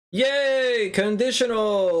Yay,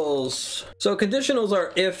 conditionals! So conditionals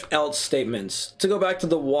are if-else statements. To go back to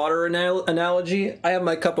the water analogy, I have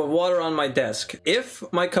my cup of water on my desk. If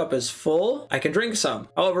my cup is full, I can drink some.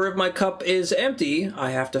 However, if my cup is empty, I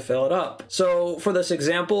have to fill it up. So for this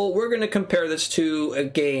example, we're going to compare this to a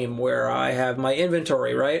game where I have my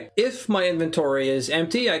inventory, right? If my inventory is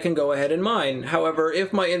empty, I can go ahead and mine. However,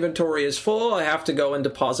 if my inventory is full, I have to go and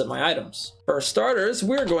deposit my items. For starters,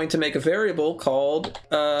 we're going to make a variable called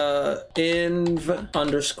inv_empty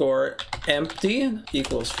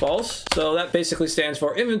equals false. So that basically stands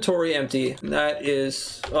for inventory empty. That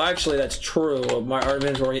is, well, actually that's true. Our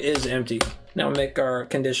inventory is empty. Now make our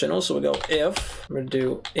conditional. So we go if, we're gonna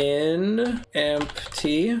do in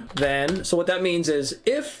empty, then. So what that means is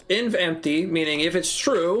if inv empty, meaning if it's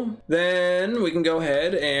true, then we can go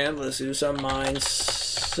ahead and let's do some mine,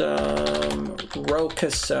 some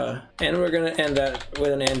rokasa. And we're gonna end that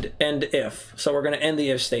with an end if. So we're gonna end the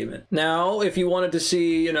if statement. Now, if you wanted to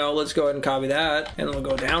see, let's go ahead and copy that and we'll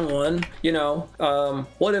go down one,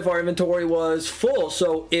 what if our inventory was full?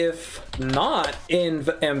 So if not inv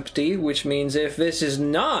empty, which means if this is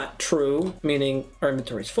not true, meaning our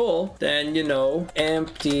inventory is full, then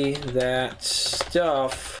empty that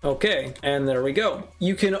stuff. Okay, and there we go.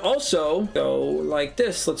 You can also go like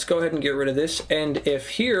this. Let's go ahead and get rid of this and if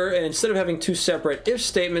here, and instead of having two separate if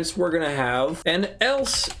statements, we're gonna have an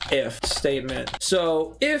else if statement.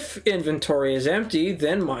 So if inventory is empty,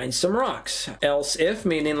 then mine some rocks. Else if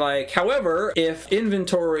meaning like, however, if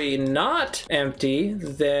inventory not empty,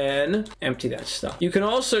 then empty that stuff. You can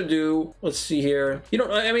also do, let's see here, in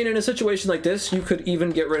a situation like this, you could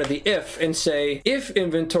even get rid of the if and say, if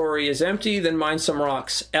inventory is empty, then mine some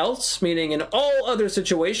rocks. Else, meaning in all other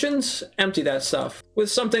situations, empty that stuff. With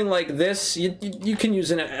something like this, you can use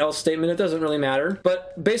an else statement, it doesn't really matter.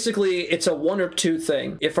 But basically, it's a one or two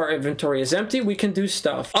thing. If our inventory is empty, we can do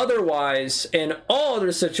stuff. Otherwise, in all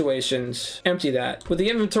other situations, empty that. With the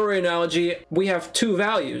inventory analogy, we have two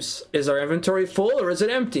values. Is our inventory full or is it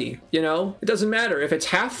empty? It doesn't matter. If it's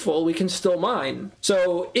half full, we can still mine.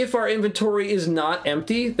 So if our inventory is not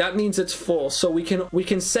empty, that means it's full. So we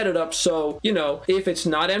can set it up so, if it's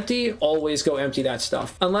not empty, always go empty that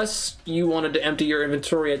stuff. Unless you wanted to empty your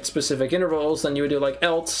inventory at specific intervals, then you would do like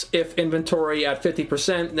else if inventory at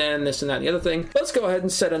 50%, then this and that and the other thing. Let's go ahead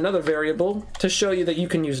and set another variable to show you that you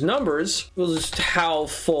can use numbers. We'll just how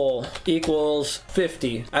full equals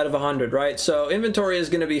 50 out of 100, right? So inventory is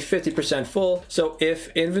going to be 50% full. So if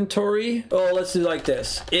inventory, let's do like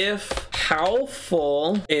this. If how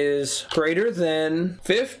full is greater than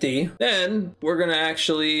 50, then we're going to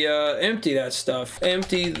actually empty that stuff.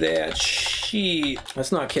 Empty that sheet.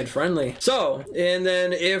 That's not kid friendly. So, and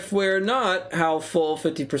then if we're not how full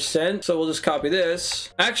 50%, so we'll just copy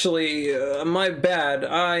this. Actually, my bad.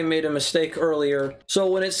 I made a mistake earlier. So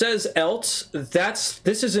when it says else,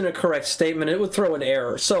 this isn't a correct statement. It would throw an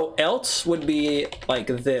error. So else would be like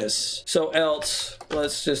this. So else,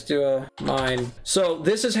 let's just do a mine. So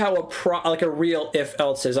this is how a real if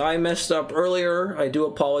else is. I messed up earlier. I do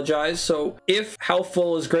apologize. So if how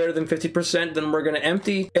full is greater than 50%, then we're going to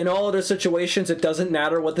empty. In all other situations, it doesn't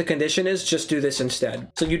matter what the condition is. Just do this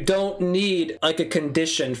instead. So you don't need like a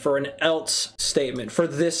condition for an else statement for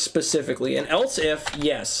this specifically. An else if,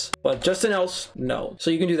 yes, but just an else, no.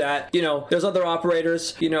 So you can do that. There's other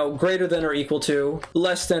operators, greater than or equal to,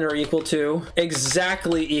 less than or equal to,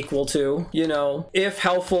 exactly equal to, if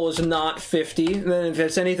how full is not 50, then if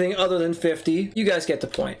it's anything other than 50, you guys get the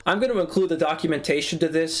point. I'm going to include the documentation to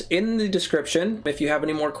this in the description. If you have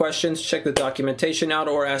any more questions, check the documentation out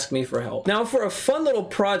or ask me for help. Now for a fun little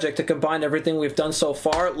project to combine everything we've done so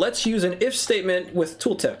far, let's use an if statement with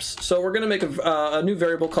tooltips. So we're going to make a new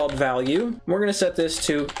variable called value. We're going to set this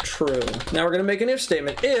to true. Now we're going to make an if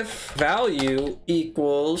statement. If value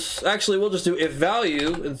equals, actually we'll just do if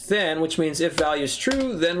value then, which means if value is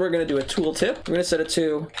true, then we're going to do a tooltip. We're going to set it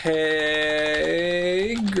to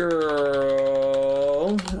hey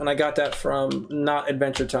girl, and I got that from Not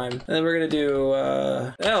Adventure Time. And then we're going to do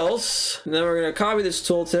else, and then we're going to copy this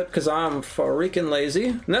tooltip because I'm freaking lazy.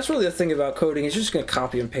 And that's really the thing about coding, is you're just going to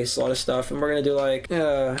copy and paste a lot of stuff. And we're going to do like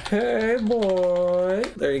hey boy,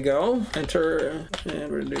 there you go, enter,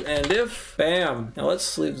 and we're going to do end if, bam. Now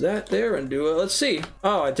let's leave that there and do it. Let's see.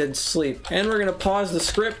 Oh, I did sleep. And we're going to pause the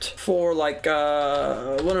script for like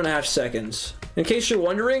 1.5 seconds. In case you're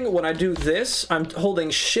wondering, when I do this, I'm holding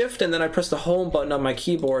shift and then I press the home button on my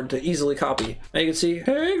keyboard to easily copy. Now you can see,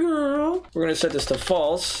 hey girl. We're going to set this to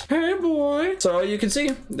false. Hey boy. So you can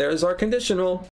see, there's our conditional.